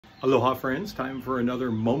Aloha friends, time for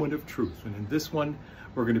another moment of truth. And in this one,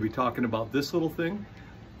 we're going to be talking about this little thing.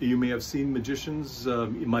 You may have seen magicians,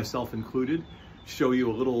 myself included, show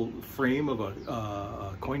you a little frame of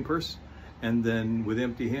a coin purse and then with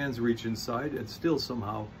empty hands reach inside and still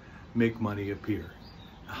somehow make money appear.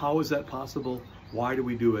 How is that possible? Why do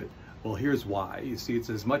we do it? Well, here's why. You see,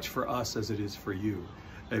 it's as much for us as it is for you.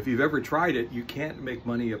 If you've ever tried it, you can't make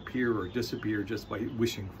money appear or disappear just by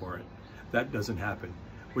wishing for it. That doesn't happen.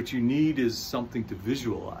 What you need is something to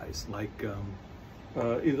visualize, like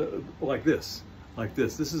this.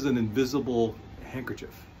 This is an invisible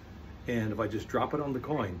handkerchief. And if I just drop it on the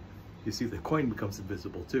coin, you see the coin becomes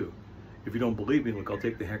invisible too. If you don't believe me, look, I'll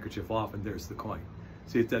take the handkerchief off and there's the coin.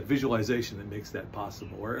 See, it's that visualization that makes that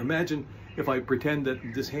possible. Or imagine if I pretend that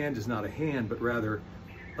this hand is not a hand, but rather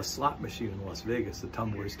a slot machine in Las Vegas. The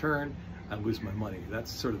tumblers turn, I lose my money. That's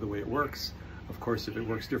sort of the way it works. Of course, if it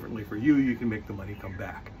works differently for you, you can make the money come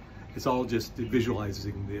back. It's all just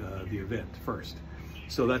visualizing the event first.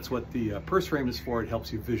 So that's what the purse frame is for. It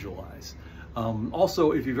helps you visualize.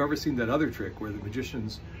 Also, if you've ever seen that other trick where the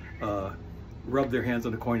magicians rub their hands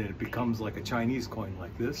on a coin and it becomes like a Chinese coin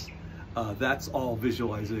like this, that's all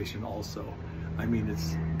visualization also. I mean,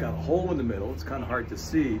 it's got a hole in the middle. It's kind of hard to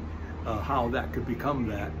see how that could become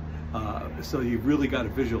that. So you've really got to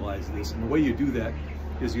visualize this. And the way you do that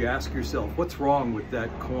is you ask yourself, what's wrong with that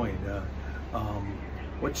coin?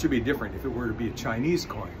 What should be different if it were to be a Chinese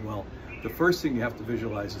coin? Well, the first thing you have to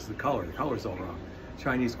visualize is the color. The color's all wrong.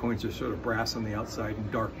 Chinese coins are sort of brass on the outside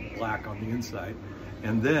and dark black on the inside.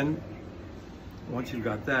 And then, once you've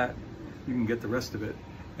got that, you can get the rest of it.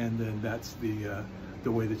 And then that's the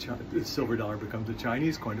way the silver dollar becomes a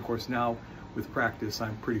Chinese coin. Of course, now with practice,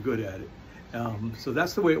 I'm pretty good at it. So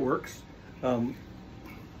that's the way it works.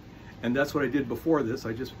 And that's what I did before this.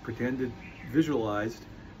 I just visualized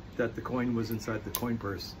that the coin was inside the coin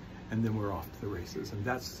purse, and then we're off to the races. And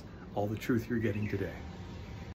that's all the truth you're getting today.